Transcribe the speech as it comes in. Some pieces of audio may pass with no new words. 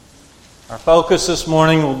Our focus this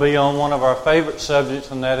morning will be on one of our favorite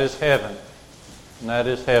subjects, and that is heaven. And that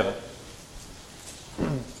is heaven.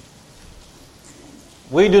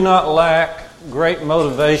 We do not lack great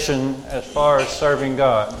motivation as far as serving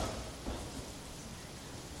God.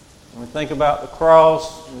 When we think about the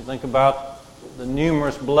cross, we think about the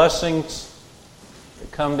numerous blessings that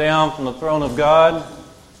come down from the throne of God.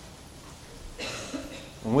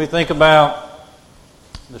 When we think about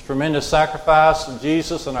the tremendous sacrifice of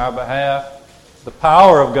Jesus on our behalf, the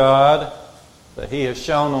power of God that He has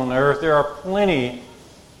shown on earth, there are plenty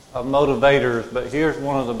of motivators, but here's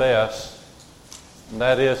one of the best, and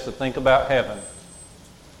that is to think about heaven.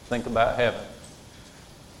 Think about heaven.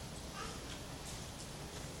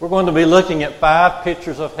 We're going to be looking at 5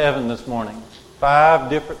 pictures of heaven this morning. 5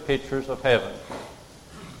 different pictures of heaven.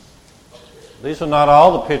 These are not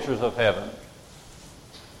all the pictures of heaven.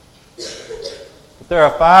 But there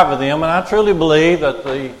are 5 of them, and I truly believe that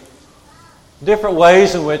the different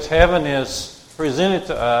ways in which heaven is presented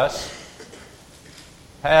to us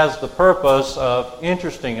has the purpose of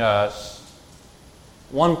interesting us.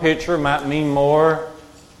 One picture might mean more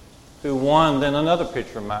to one than another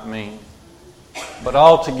picture might mean. But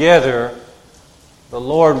altogether, the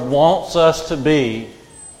Lord wants us to be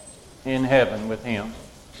in heaven with Him.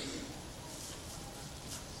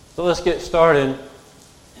 So let's get started.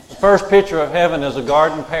 The first picture of heaven is a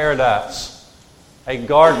garden paradise. A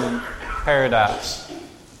garden paradise.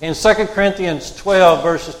 In 2 Corinthians 12,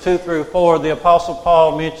 verses 2 through 4, the Apostle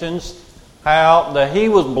Paul mentions how that he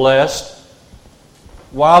was blessed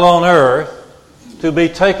while on earth to be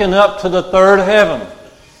taken up to the third heaven,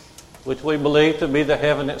 which we believe to be the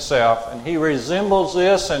heaven itself. And he resembles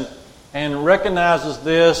this and recognizes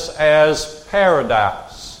this as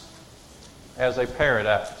paradise, as a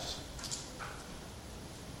paradise.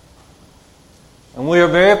 And we are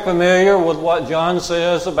very familiar with what John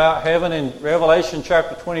says about heaven in Revelation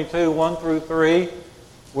chapter 22, 1 through 3,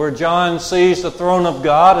 where John sees the throne of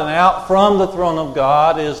God, and out from the throne of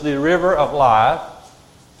God is the river of life.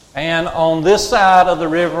 And on this side of the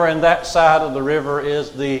river and that side of the river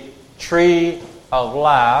is the tree of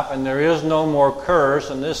life, and there is no more curse.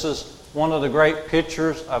 And this is one of the great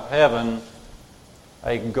pictures of heaven,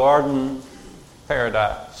 a garden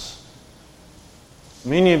paradise.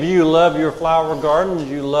 Many of you love your flower gardens.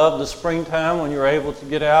 You love the springtime when you're able to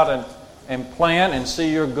get out and plant and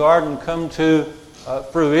see your garden come to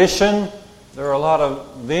fruition. There are a lot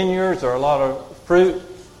of vineyards, there are a lot of fruit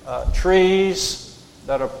trees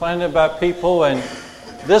that are planted by people, and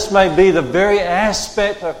this may be the very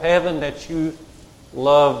aspect of heaven that you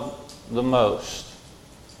love the most.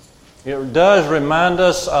 It does remind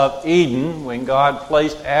us of Eden, when God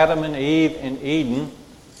placed Adam and Eve in Eden.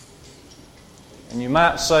 And you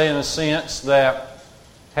might say, in a sense, that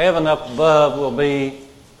heaven up above will be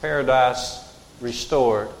paradise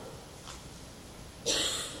restored.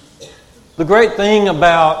 The great thing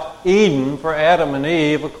about Eden for Adam and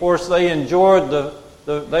Eve, of course, they enjoyed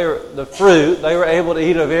the fruit. They were able to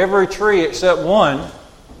eat of every tree except one.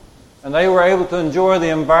 And they were able to enjoy the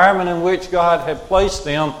environment in which God had placed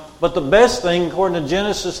them. But the best thing, according to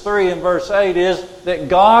Genesis 3 and verse 8, is that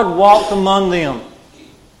God walked among them.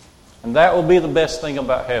 And that will be the best thing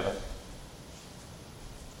about heaven.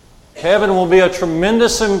 Heaven will be a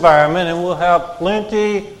tremendous environment, and we'll have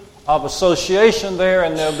plenty of association there,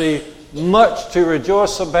 and there'll be much to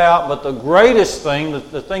rejoice about. But the greatest thing,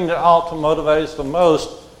 the thing that ought to motivate us the most,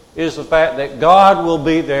 is the fact that God will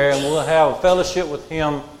be there, and we'll have a fellowship with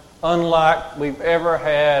Him unlike we've ever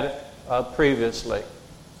had previously.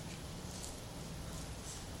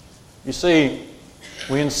 You see,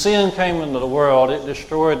 when sin came into the world, it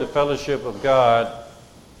destroyed the fellowship of God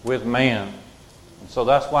with man. And so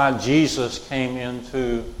that's why Jesus came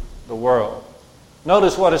into the world.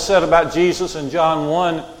 Notice what is said about Jesus in John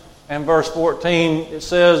 1 and verse 14. It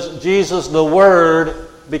says, Jesus, the Word,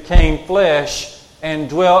 became flesh and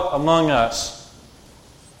dwelt among us.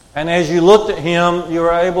 And as you looked at Him, you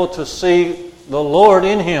were able to see the Lord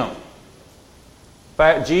in Him. In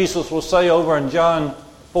fact, Jesus will say over in John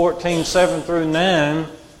 14, 7 through 9,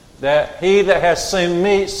 that he that has seen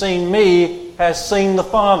me has seen the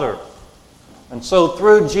Father. And so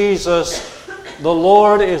through Jesus, the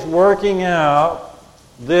Lord is working out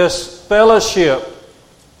this fellowship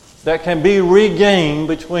that can be regained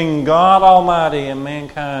between God Almighty and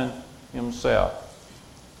mankind Himself.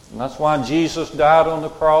 And that's why Jesus died on the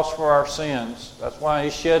cross for our sins. That's why He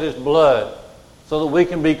shed His blood, so that we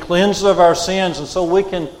can be cleansed of our sins and so we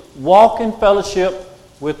can walk in fellowship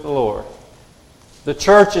with the Lord. The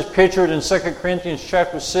church is pictured in 2 Corinthians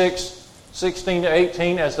chapter 6, 16 to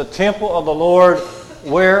 18 as the temple of the Lord,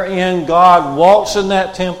 wherein God walks in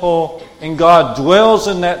that temple and God dwells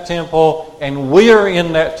in that temple and we are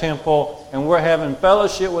in that temple and we're having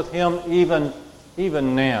fellowship with Him even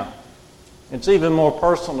now. It's even more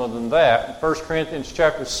personal than that. In 1 Corinthians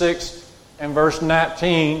chapter 6 and verse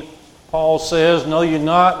 19, Paul says, "Know you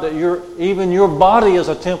not that even your body is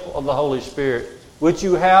a temple of the Holy Spirit, which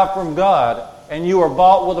you have from God, and you are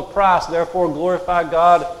bought with a price. Therefore glorify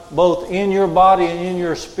God both in your body and in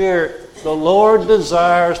your spirit." The Lord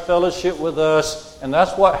desires fellowship with us, and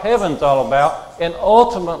that's what heaven's all about. And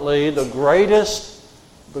ultimately, the greatest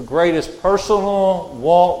personal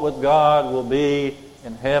walk with God will be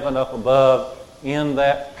in heaven up above, in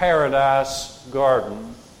that paradise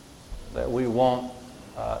garden that we want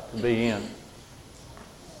to be in.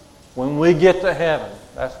 When we get to heaven,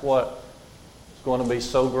 that's what is going to be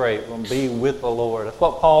so great. We're going to be with the Lord. That's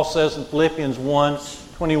what Paul says in Philippians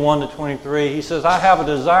 1:21-23. He says, "I have a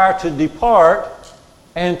desire to depart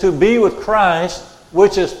and to be with Christ,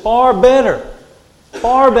 which is far better."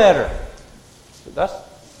 Far better.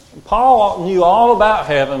 Paul knew all about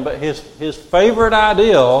heaven, but his favorite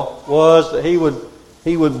ideal was that he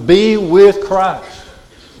would be with Christ.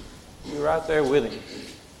 Be right there with Him.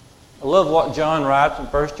 I love what John writes in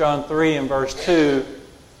 1 John 3 and verse 2,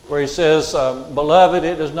 where he says, "Beloved,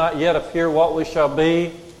 it does not yet appear what we shall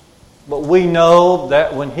be, but we know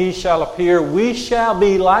that when He shall appear, we shall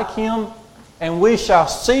be like Him, and we shall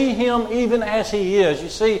see Him even as He is." You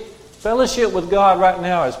see, fellowship with God right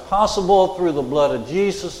now is possible through the blood of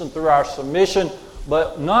Jesus and through our submission,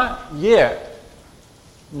 but not yet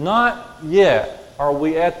are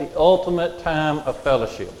we at the ultimate time of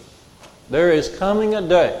fellowship. There is coming a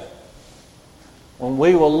day when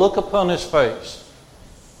we will look upon His face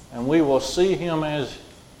and we will see Him as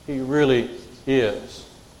He really is.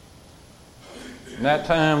 And that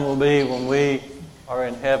time will be when we are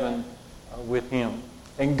in heaven with Him.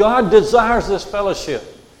 And God desires this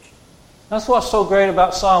fellowship. That's what's so great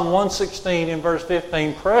about Psalm 116 in verse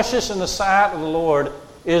 15. "Precious in the sight of the Lord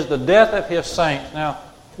is the death of His saints." Now,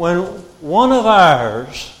 when one of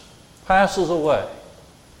ours passes away,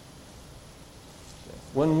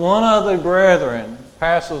 when one of the brethren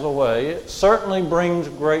passes away, it certainly brings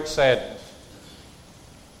great sadness.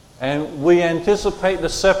 And we anticipate the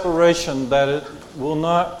separation that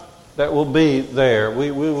will be there.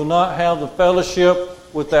 We will not have the fellowship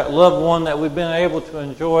with that loved one that we've been able to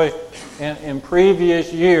enjoy in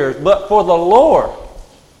previous years. But for the Lord,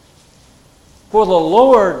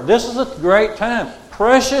 this is a great time.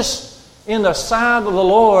 Precious in the sight of the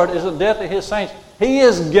Lord is the death of His saints. He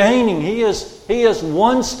is gaining. He is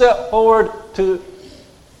one step forward to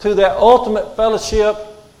that ultimate fellowship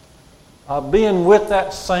of being with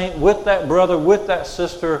that saint, with that brother, with that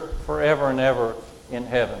sister forever and ever in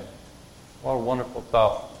heaven. What a wonderful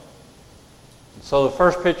thought. So the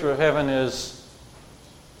first picture of heaven is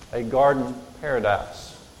a garden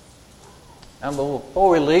paradise. And before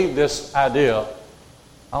we leave this idea,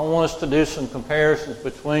 I want us to do some comparisons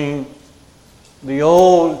between the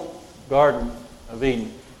old Garden of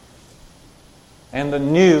Eden and the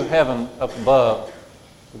new heaven up above,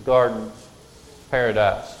 the garden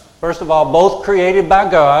paradise. First of all, both created by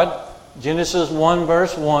God. Genesis 1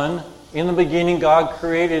 verse 1, "In the beginning God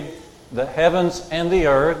created the heavens and the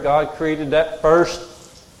earth." God created that first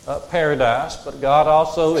paradise, but God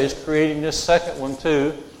also is creating this second one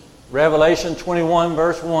too. Revelation 21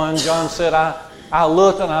 verse 1, John said, I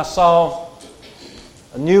looked and I saw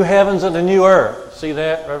a new heavens and a new earth. See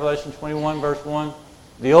that? Revelation 21 verse 1.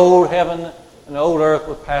 The old heaven and the old earth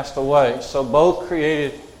were passed away. So both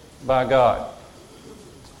created by God.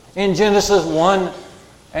 In Genesis 1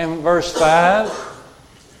 and verse 5,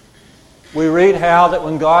 we read how that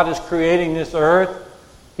when God is creating this earth,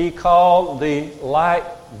 He called the light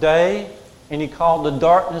day and He called the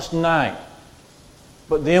darkness night.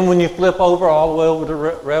 But then when you flip over all the way over to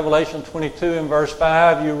Revelation 22 and verse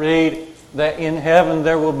 5, you read that in heaven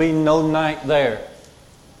there will be no night there.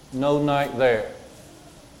 No night there.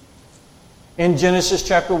 In Genesis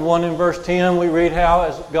chapter 1 and verse 10, we read how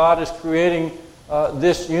as God is creating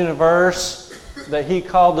this universe, that He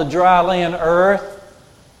called the dry land earth,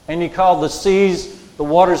 and He called the seas, the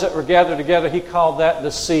waters that were gathered together, He called that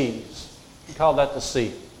the seas. He called that the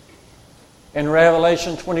sea. In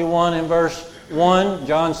Revelation 21 and verse 1,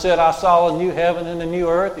 John said, I saw a new heaven and a new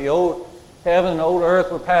earth. The old heaven and the old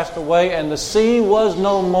earth were passed away, and the sea was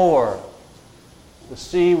no more. The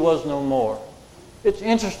sea was no more. It's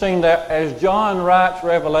interesting that as John writes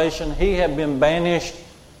Revelation, he had been banished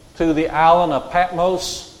to the island of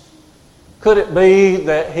Patmos. Could it be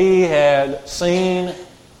that he had seen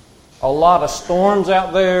a lot of storms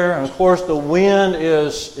out there, and of course the wind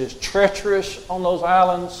is treacherous on those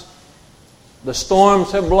islands. The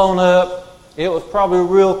storms have blown up. It was probably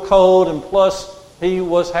real cold, and plus he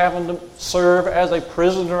was having to serve as a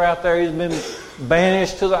prisoner out there. He's been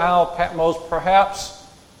banished to the Isle of Patmos. Perhaps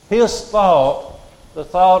his thought, the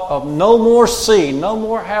thought of no more sea, no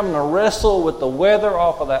more having to wrestle with the weather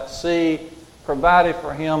off of that sea, provided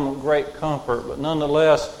for him great comfort. But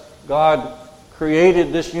nonetheless, God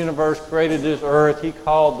created this universe, created this earth. He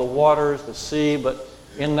called the waters the sea, but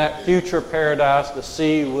in that future paradise, the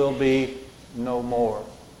sea will be no more.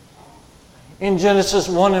 In Genesis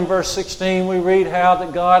 1 and verse 16, we read how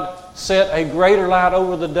that God set a greater light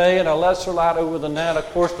over the day and a lesser light over the night. Of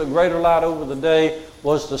course, the greater light over the day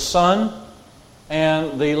was the sun,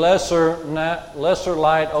 and the lesser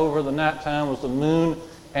light over the nighttime was the moon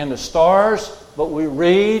and the stars. But we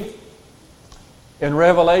read in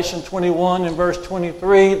Revelation 21 and verse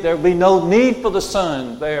 23, there will be no need for the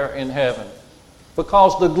sun there in heaven,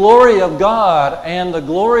 because the glory of God and the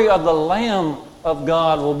glory of the Lamb of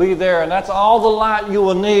God will be there, and that's all the light you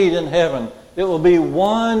will need in heaven. It will be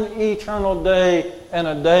one eternal day, and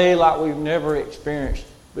a day like we've never experienced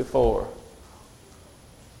before.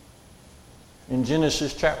 In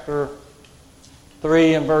Genesis chapter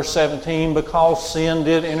 3 and verse 17, because sin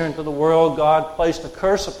did enter into the world, God placed a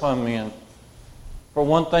curse upon men. For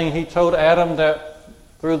one thing, He told Adam that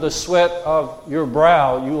through the sweat of your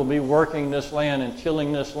brow you will be working this land and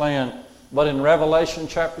tilling this land. But in Revelation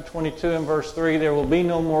chapter 22 and verse 3, there will be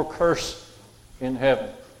no more curse in heaven.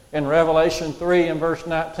 In Revelation 3 and verse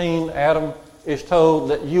 19, Adam is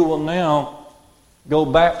told that you will now go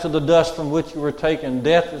back to the dust from which you were taken.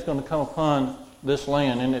 Death is going to come upon this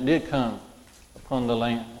land, and it did come upon the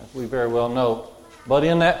land, as we very well know. But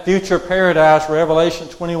in that future paradise, Revelation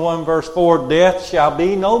 21 verse 4, death shall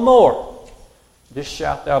be no more. Just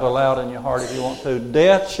shout that aloud in your heart if you want to.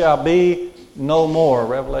 Death shall be no more.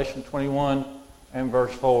 Revelation 21 and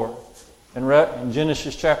verse 4. In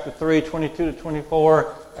Genesis chapter 3, 22 to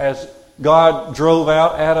 24, as God drove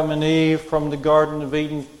out Adam and Eve from the Garden of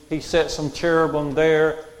Eden, He set some cherubim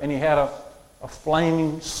there, and He had a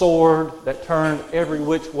flaming sword that turned every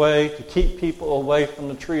which way to keep people away from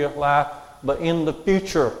the tree of life. But in the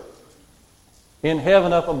future, in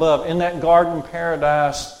heaven up above, in that garden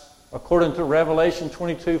paradise, according to Revelation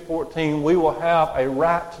 22:14, we will have a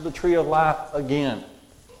right to the tree of life again.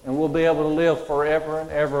 And we'll be able to live forever and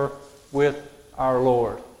ever with our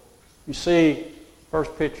Lord. You see,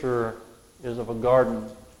 first picture is of a garden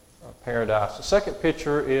of paradise. The second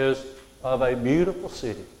picture is of a beautiful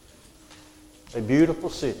city. A beautiful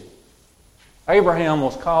city. Abraham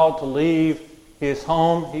was called to leave his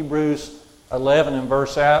home, Hebrews 11 and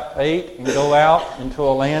verse 8, and go out into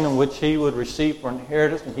a land in which he would receive for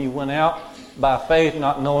inheritance. And he went out by faith,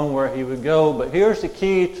 not knowing where he would go. But here's the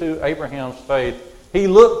key to Abraham's faith. He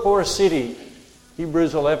looked for a city,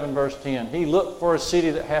 Hebrews 11 verse 10. He looked for a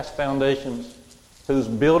city that has foundations, whose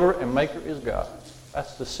builder and maker is God.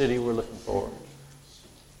 That's the city we're looking for.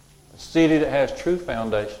 A city that has true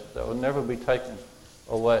foundations that will never be taken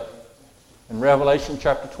away. In Revelation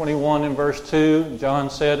chapter 21 and verse 2, John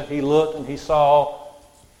said he looked and he saw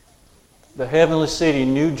the heavenly city,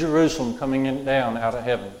 New Jerusalem, coming down out of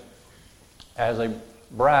heaven as a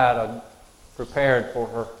bride prepared for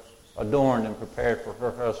her, adorned and prepared for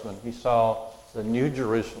her husband. He saw the New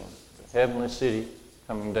Jerusalem, the heavenly city,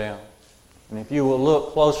 coming down. And if you will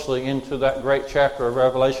look closely into that great chapter of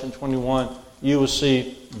Revelation 21, you will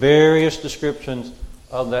see various descriptions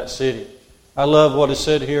of that city. I love what is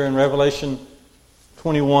said here in Revelation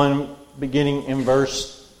 21, beginning in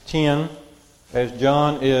verse 10, as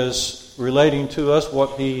John is relating to us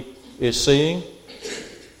what he is seeing.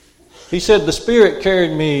 He said, "The Spirit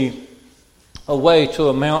carried me away to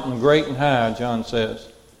a mountain great and high," John says,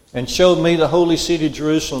 "and showed me the holy city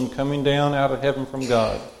Jerusalem coming down out of heaven from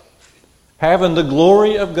God, having the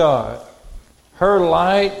glory of God. Her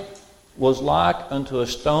light was like unto a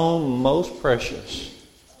stone most precious,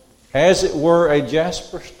 as it were a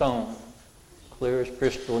jasper stone, clear as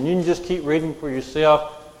crystal." And you can just keep reading for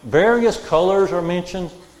yourself. Various colors are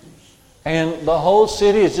mentioned, and the whole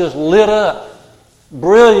city is just lit up,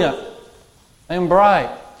 brilliant and bright.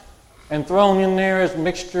 And thrown in there is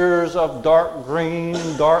mixtures of dark green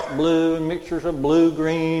and dark blue, and mixtures of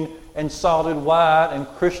blue-green and solid white, and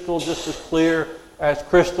crystal just as clear as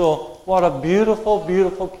crystal. What a beautiful,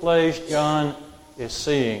 beautiful place John is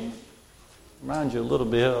seeing. Reminds you a little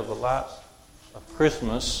bit of the lights of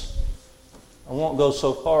Christmas. I won't go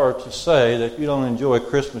so far to say that if you don't enjoy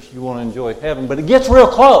Christmas, you won't enjoy heaven, but it gets real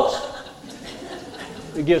close.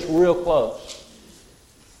 It gets real close.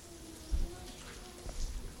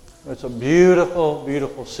 It's a beautiful,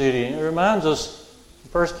 beautiful city. And it reminds us,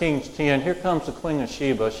 1 Kings 10, here comes the Queen of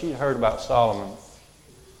Sheba. She'd heard about Solomon.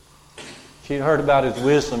 She'd heard about his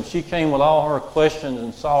wisdom. She came with all her questions,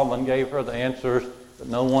 and Solomon gave her the answers that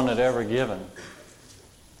no one had ever given.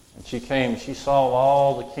 And she came, she saw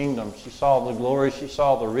all the kingdom. She saw the glory. She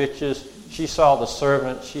saw the riches. She saw the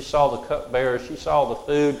servants. She saw the cupbearers. She saw the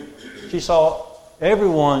food. She saw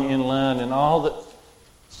everyone in line and all that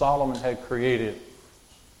Solomon had created.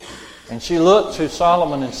 And she looked to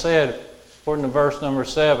Solomon and said, according to verse number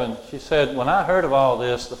 7, she said, when I heard of all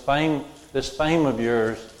this, this fame of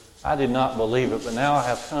yours, I did not believe it, but now I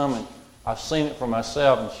have come and I've seen it for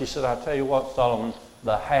myself. And she said, I tell you what, Solomon,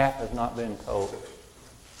 the half has not been told.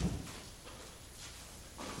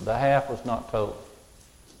 The half was not told.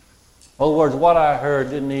 In other words, what I heard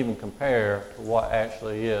didn't even compare to what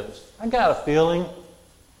actually is. I got a feeling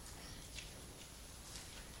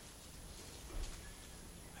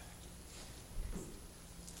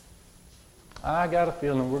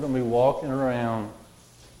we're going to be walking around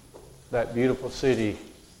that beautiful city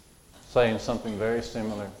saying something very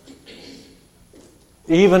similar.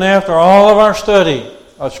 Even after all of our study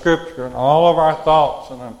of Scripture and all of our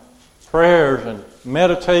thoughts and our prayers and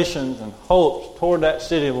meditations and hopes toward that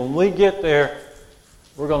city, when we get there,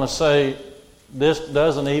 we're going to say, this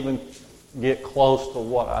doesn't even get close to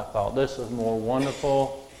what I thought. This is more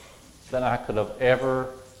wonderful than I could have ever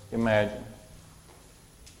imagined.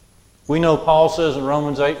 We know Paul says in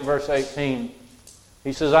Romans 8, verse 18,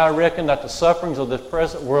 he says, I reckon that the sufferings of this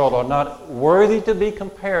present world are not worthy to be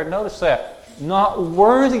compared. Notice that. Not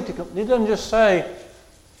worthy to, he doesn't just say,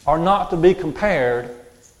 are not to be compared.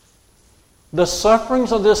 The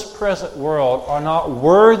sufferings of this present world are not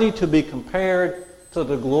worthy to be compared to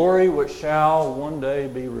the glory which shall one day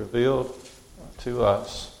be revealed to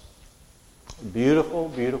us. A beautiful,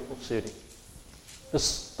 beautiful city.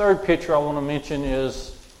 This third picture I want to mention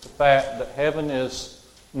is the fact that heaven is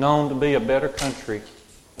known to be a better country.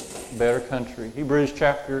 Better country. Hebrews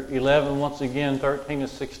chapter 11, once again, 13 to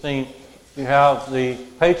 16. You have the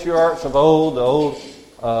patriarchs of old, the old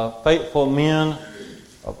faithful men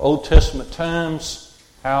of Old Testament times,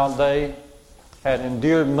 how they had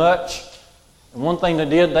endured much. And one thing they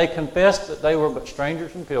did, they confessed that they were but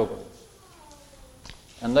strangers and pilgrims.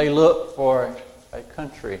 And they looked for a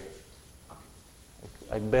country,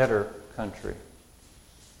 a better country.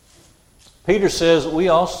 Peter says we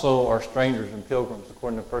also are strangers and pilgrims,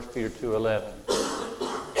 according to 1 Peter 2:11.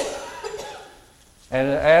 And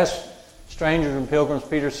as strangers and pilgrims,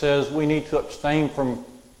 Peter says we need to abstain from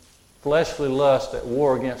fleshly lust at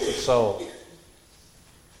war against the soul.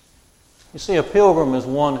 You see, a pilgrim is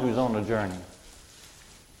one who's on a journey.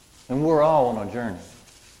 And we're all on a journey.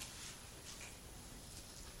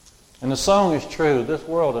 And the song is true. This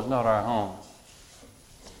world is not our home.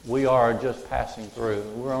 We are just passing through.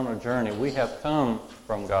 We're on a journey. We have come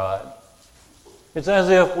from God. It's as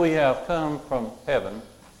if we have come from heaven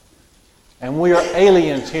and we are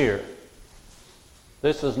aliens here.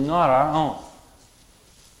 This is not our home.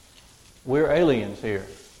 We're aliens here.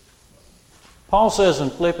 Paul says in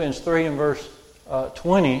Philippians 3 and verse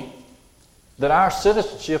 20 that our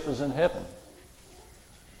citizenship is in heaven,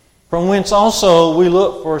 from whence also we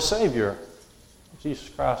look for a Savior, Jesus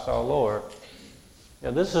Christ our Lord.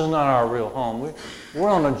 Yeah, this is not our real home. We're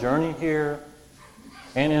on a journey here,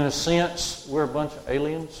 and in a sense, we're a bunch of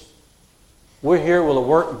aliens. We're here with a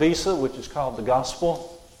work visa, which is called the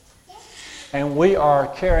gospel, and we are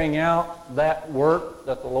carrying out that work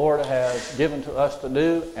that the Lord has given to us to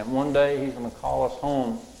do, and one day He's going to call us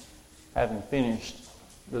home having finished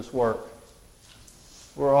this work.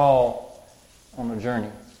 We're all on a journey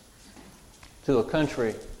to a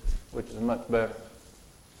country which is much better.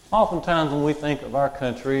 Oftentimes when we think of our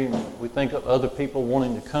country, we think of other people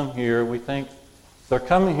wanting to come here, we think they're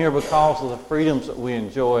coming here because of the freedoms that we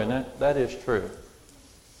enjoy, and that is true.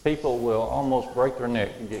 People will almost break their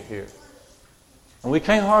neck to get here. And we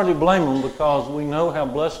can't hardly blame them because we know how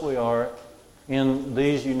blessed we are in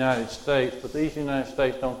these United States, but these United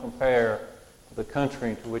States don't compare to the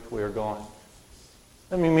country to which we are going.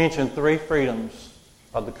 Let me mention 3 freedoms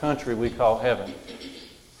of the country we call heaven.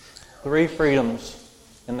 3 freedoms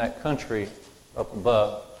in that country up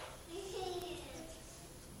above.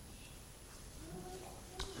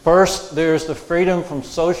 First, there's the freedom from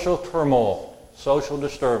social turmoil, social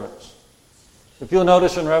disturbance. If you'll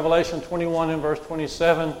notice in Revelation 21 and verse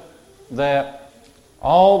 27 that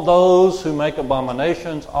all those who make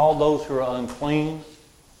abominations, all those who are unclean,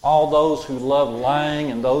 all those who love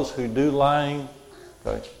lying and those who do lying,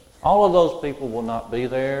 okay, all of those people will not be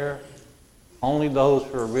there. Only those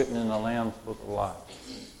who are written in the Lamb's Book of Life.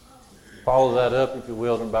 Follow that up, if you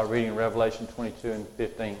will, by reading Revelation 22 and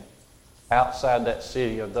 15. Outside that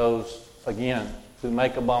city are those, again, who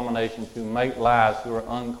make abominations, who make lies, who are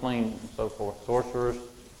unclean, and so forth, sorcerers,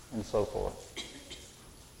 and so forth.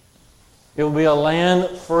 It will be a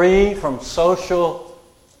land free from social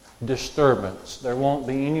disturbance. There won't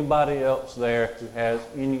be anybody else there who has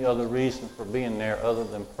any other reason for being there other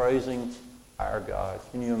than praising our God.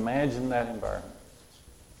 Can you imagine that environment?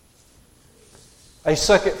 A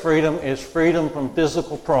second freedom is freedom from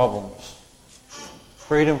physical problems.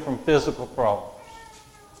 Freedom from physical problems.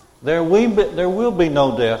 There will be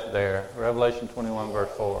no death there. Revelation 21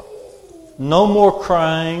 verse 4. No more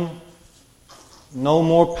crying. No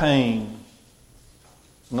more pain.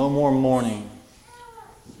 No more mourning.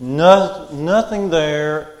 Nothing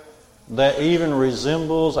there that even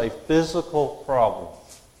resembles a physical problem.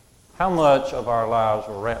 How much of our lives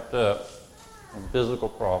are wrapped up in physical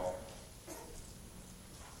problems?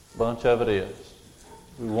 A bunch of it is.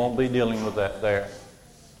 We won't be dealing with that there.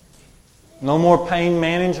 No more pain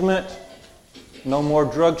management. No more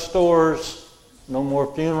drugstores. No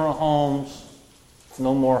more funeral homes.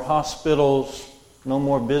 No more hospitals. No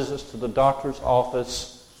more visits to the doctor's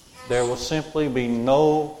office. There will simply be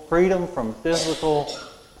no freedom from physical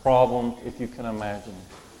problems, if you can imagine.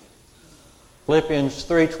 Philippians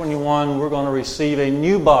 3:21, we're going to receive a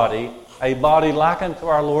new body, a body like unto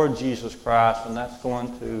our Lord Jesus Christ, and that's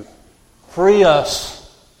going to free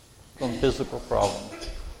us from physical problems.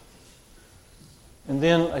 And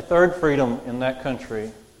then a third freedom in that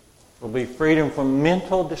country will be freedom from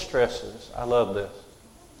mental distresses. I love this.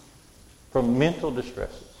 From mental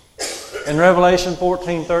distresses. In Revelation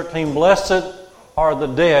 14:13, blessed are the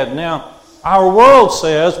dead. Now, our world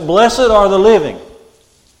says, blessed are the living.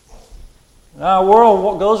 Our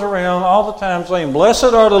world goes around all the time saying,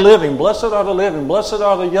 blessed are the living, blessed are the living, blessed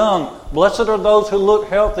are the young, blessed are those who look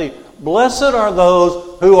healthy, blessed are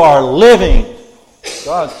those who are living.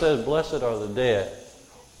 God says, blessed are the dead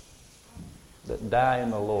that die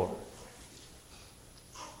in the Lord.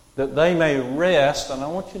 That they may rest, and I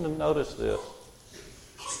want you to notice this,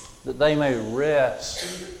 that they may rest.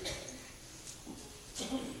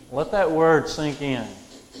 Let that word sink in.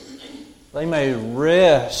 They may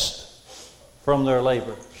rest from their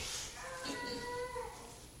labors.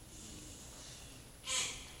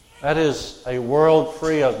 That is a world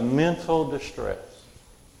free of mental distress.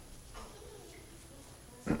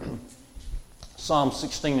 Psalm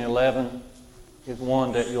 16:11 is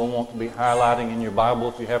one that you'll want to be highlighting in your Bible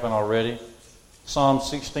if you haven't already. Psalm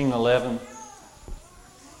 16:11.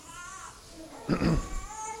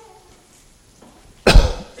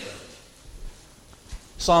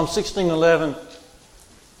 Psalm 16:11.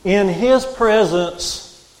 In His presence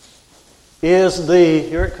is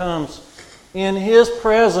here it comes. In His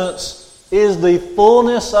presence is the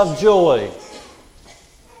fullness of joy.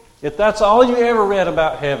 If that's all you ever read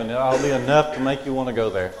about heaven, it'll be enough to make you want to go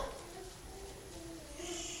there.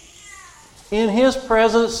 In His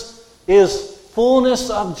presence is fullness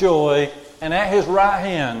of joy, and at His right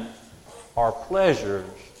hand are pleasures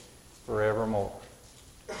forevermore.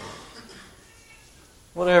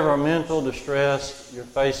 Whatever mental distress you're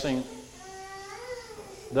facing,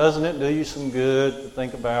 doesn't it do you some good to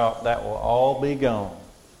think about that will all be gone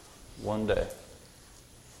one day?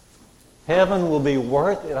 Heaven will be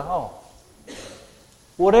worth it all.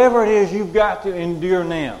 Whatever it is you've got to endure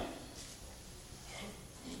now,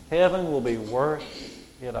 heaven will be worth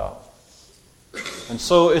it all. And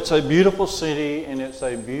so it's a beautiful city, and it's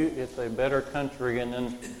a better country. And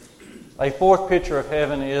then a fourth picture of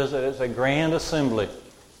heaven is that it's a grand assembly.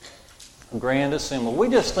 A grand assembly. We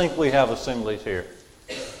just think we have assemblies here.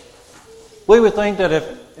 We would think that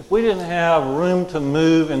if we didn't have room to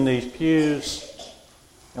move in these pews,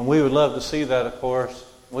 and we would love to see that, of course,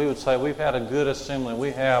 we would say we've had a good assembly.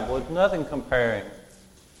 We have, with nothing comparing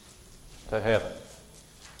to heaven.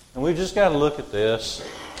 And we've just got to look at this.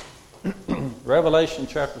 Revelation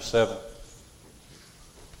chapter 7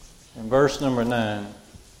 and verse number 9.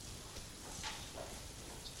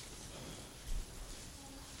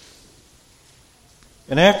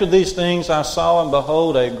 And after these things I saw and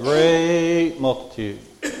behold a great multitude,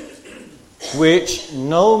 which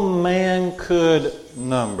no man could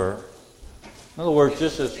number. In other words,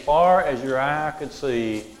 just as far as your eye could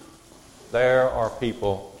see, there are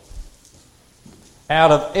people out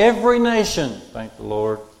of every nation, thank the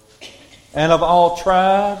Lord, and of all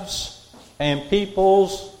tribes and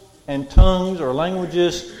peoples and tongues or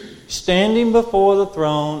languages, standing before the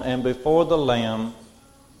throne and before the Lamb,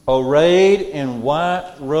 arrayed in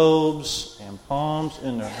white robes and palms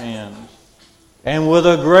in their hands. And with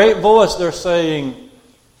a great voice they're saying,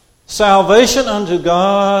 Salvation unto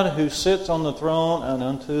God who sits on the throne and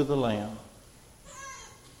unto the Lamb.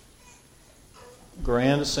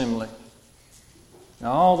 Grand assembly.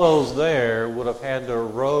 Now all those there would have had their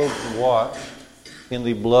robes washed in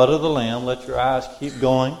the blood of the Lamb. Let your eyes keep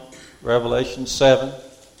going. Revelation 7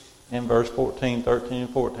 and verse 14, 13, and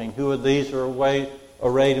 14. Who are these who are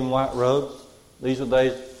arrayed in white robes? These are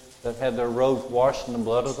those that had their robes washed in the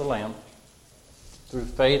blood of the Lamb. Through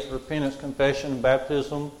faith, repentance, confession, and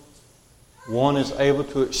baptism, one is able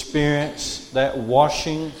to experience that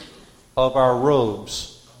washing of our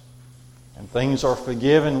robes. And things are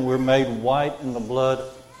forgiven. We're made white in the blood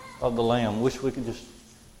of the Lamb. Wish we could just,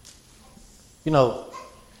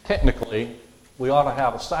 technically, we ought to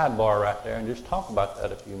have a sidebar right there and just talk about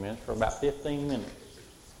that a few minutes for about 15 minutes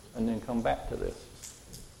and then come back to this.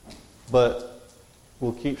 But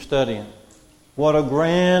we'll keep studying. What a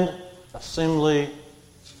grand assembly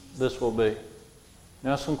this will be.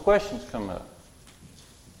 Now some questions come up.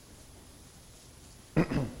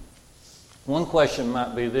 One question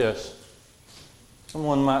might be this.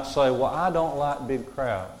 Someone might say, well, I don't like big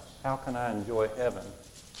crowds. How can I enjoy heaven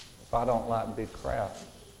if I don't like big crowds?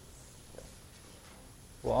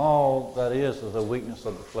 Well, all that is a weakness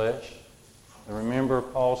of the flesh. And remember,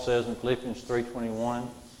 Paul says in Philippians 3:21,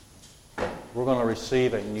 that we're going to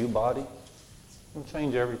receive a new body. It'll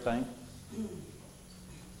change everything.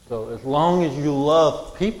 So as long as you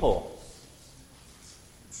love people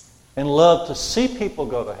and love to see people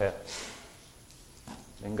go to heaven,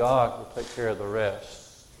 then God will take care of the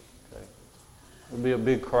rest. Okay? It'll be a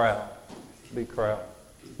big crowd. Big crowd.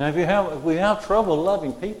 Now if we have trouble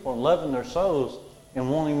loving people and loving their souls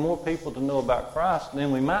and wanting more people to know about Christ,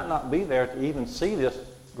 then we might not be there to even see this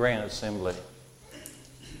grand assembly.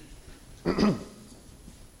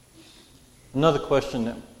 Another question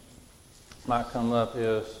that might come up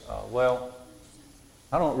is,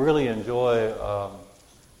 I don't really enjoy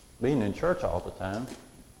being in church all the time.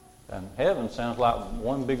 And heaven sounds like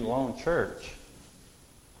one big long church.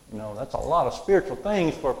 That's a lot of spiritual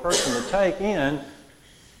things for a person to take in.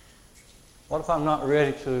 What if I'm not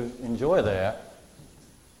ready to enjoy that?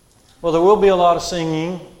 Well, there will be a lot of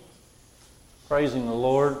singing, praising the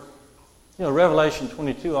Lord. Revelation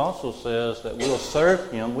 22 also says that we'll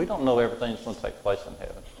serve Him. We don't know everything that's going to take place in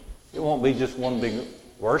heaven. It won't be just one big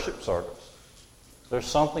worship service. There's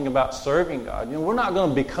something about serving God. We're not going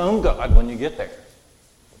to become God when you get there.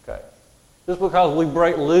 Okay? Just because we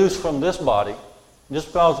break loose from this body, just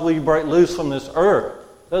because we break loose from this earth,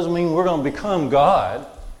 doesn't mean we're going to become God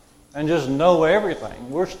and just know everything.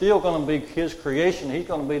 We're still going to be His creation. He's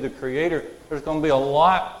going to be the Creator. There's going to be a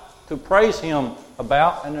lot to praise Him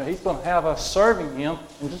about, and He's going to have us serving Him.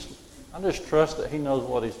 And I just trust that He knows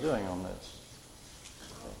what He's doing on this.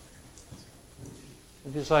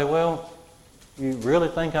 If you say, well, you really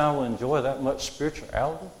think I will enjoy that much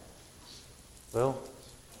spirituality? Well,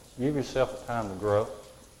 give yourself a time to grow.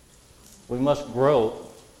 We must grow.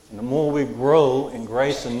 And the more we grow in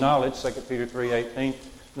grace and knowledge, 2 Peter 3:18,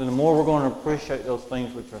 then the more we're going to appreciate those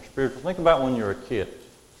things which are spiritual. Think about when you're a kid.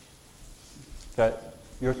 Okay?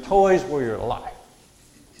 Your toys were your life.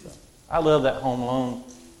 I love that Home Alone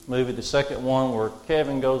movie, the second one where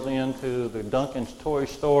Kevin goes into the Duncan's toy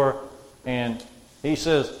store and he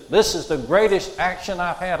says, this is the greatest action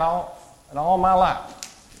I've had in all my life.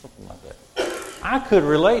 Something like that. I could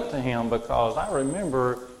relate to him because I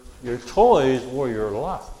remember your toys were your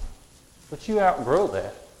life. But you outgrow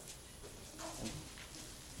that.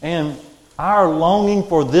 And our longing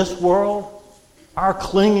for this world, our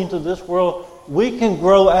clinging to this world, we can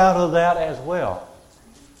grow out of that as well.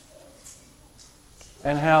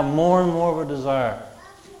 And have more and more of a desire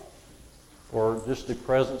for just the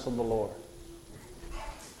presence of the Lord.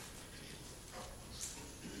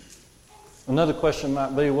 Another question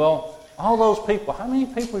might be, well, all those people, how many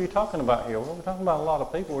people are you talking about here? Well, we're talking about a lot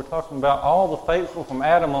of people. We're talking about all the faithful from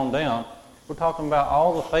Adam on down. We're talking about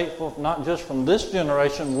all the faithful, not just from this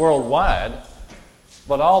generation worldwide,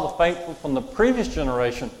 but all the faithful from the previous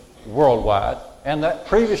generation worldwide, and that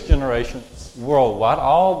previous generation worldwide,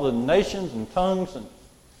 all the nations and tongues and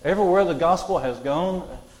everywhere the gospel has gone,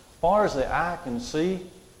 as far as the eye can see.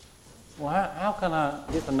 Well, how can I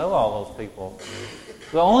get to know all those people?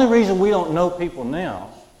 The only reason we don't know people now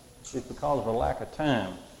is because of a lack of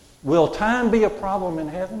time. Will time be a problem in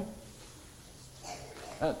heaven?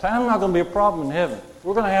 Time's not going to be a problem in heaven.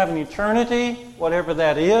 We're going to have an eternity, whatever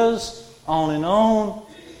that is, on and on,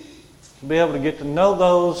 to be able to get to know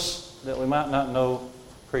those that we might not know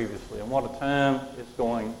previously. And what a time it's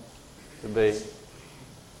going to be.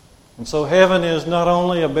 And so heaven is not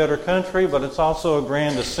only a better country, but it's also a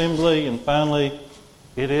grand assembly. And finally,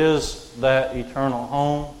 it is that eternal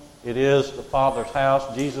home. It is the Father's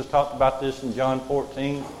house. Jesus talked about this in John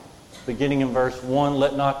 14, beginning in verse 1.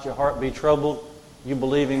 Let not your heart be troubled. You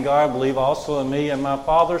believe in God, believe also in me. In my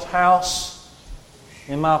Father's house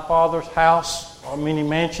are many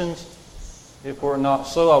mansions. If it were not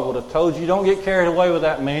so, I would have told you. Don't get carried away with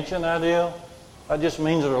that mansion idea. That just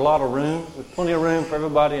means there's a lot of room. There's plenty of room for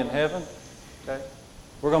everybody in heaven. Okay?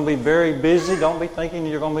 We're going to be very busy. Don't be thinking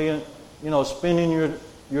you're going to be, spending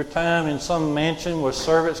your time in some mansion where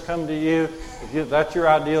servants come to you. If that's your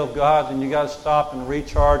idea of God, then you got to stop and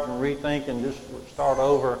recharge and rethink and just start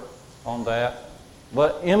over on that.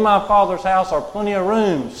 But in my Father's house are plenty of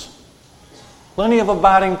rooms, plenty of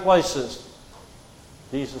abiding places.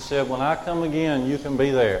 Jesus said, when I come again, you can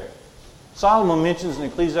be there. Solomon mentions in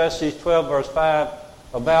Ecclesiastes 12, verse 5,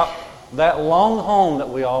 about that long home that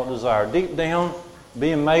we all desire. Deep down,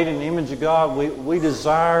 being made in the image of God, we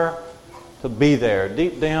desire to be there.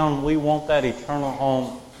 Deep down, we want that eternal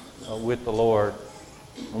home with the Lord.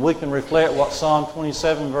 And we can reflect what Psalm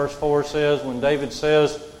 27, verse 4 says, when David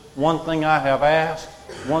says, one thing I have asked,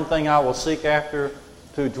 one thing I will seek after,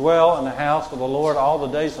 to dwell in the house of the Lord all the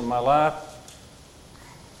days of my life,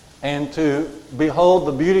 and to behold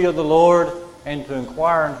the beauty of the Lord, and to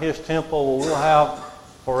inquire in His temple. We'll have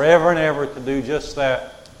forever and ever to do just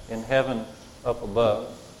that in heaven up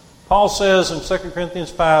above. Paul says in 2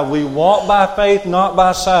 Corinthians 5, we walk by faith, not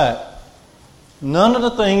by sight. None of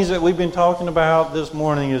the things that we've been talking about this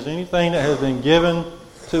morning is anything that has been given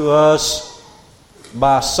to us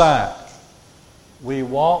by sight. We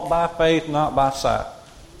walk by faith, not by sight.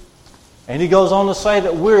 And he goes on to say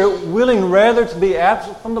that we're willing rather to be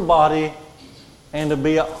absent from the body and to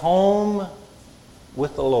be at home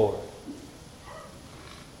with the Lord.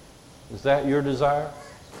 Is that your desire?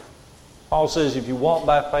 Paul says if you walk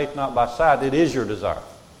by faith, not by sight, it is your desire.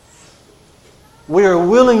 We are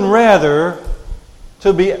willing rather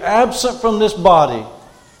to be absent from this body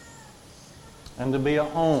and to be at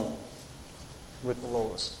home with the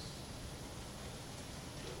Lord.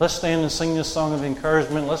 Let's stand and sing this song of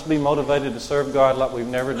encouragement. Let's be motivated to serve God like we've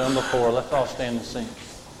never done before. Let's all stand and sing.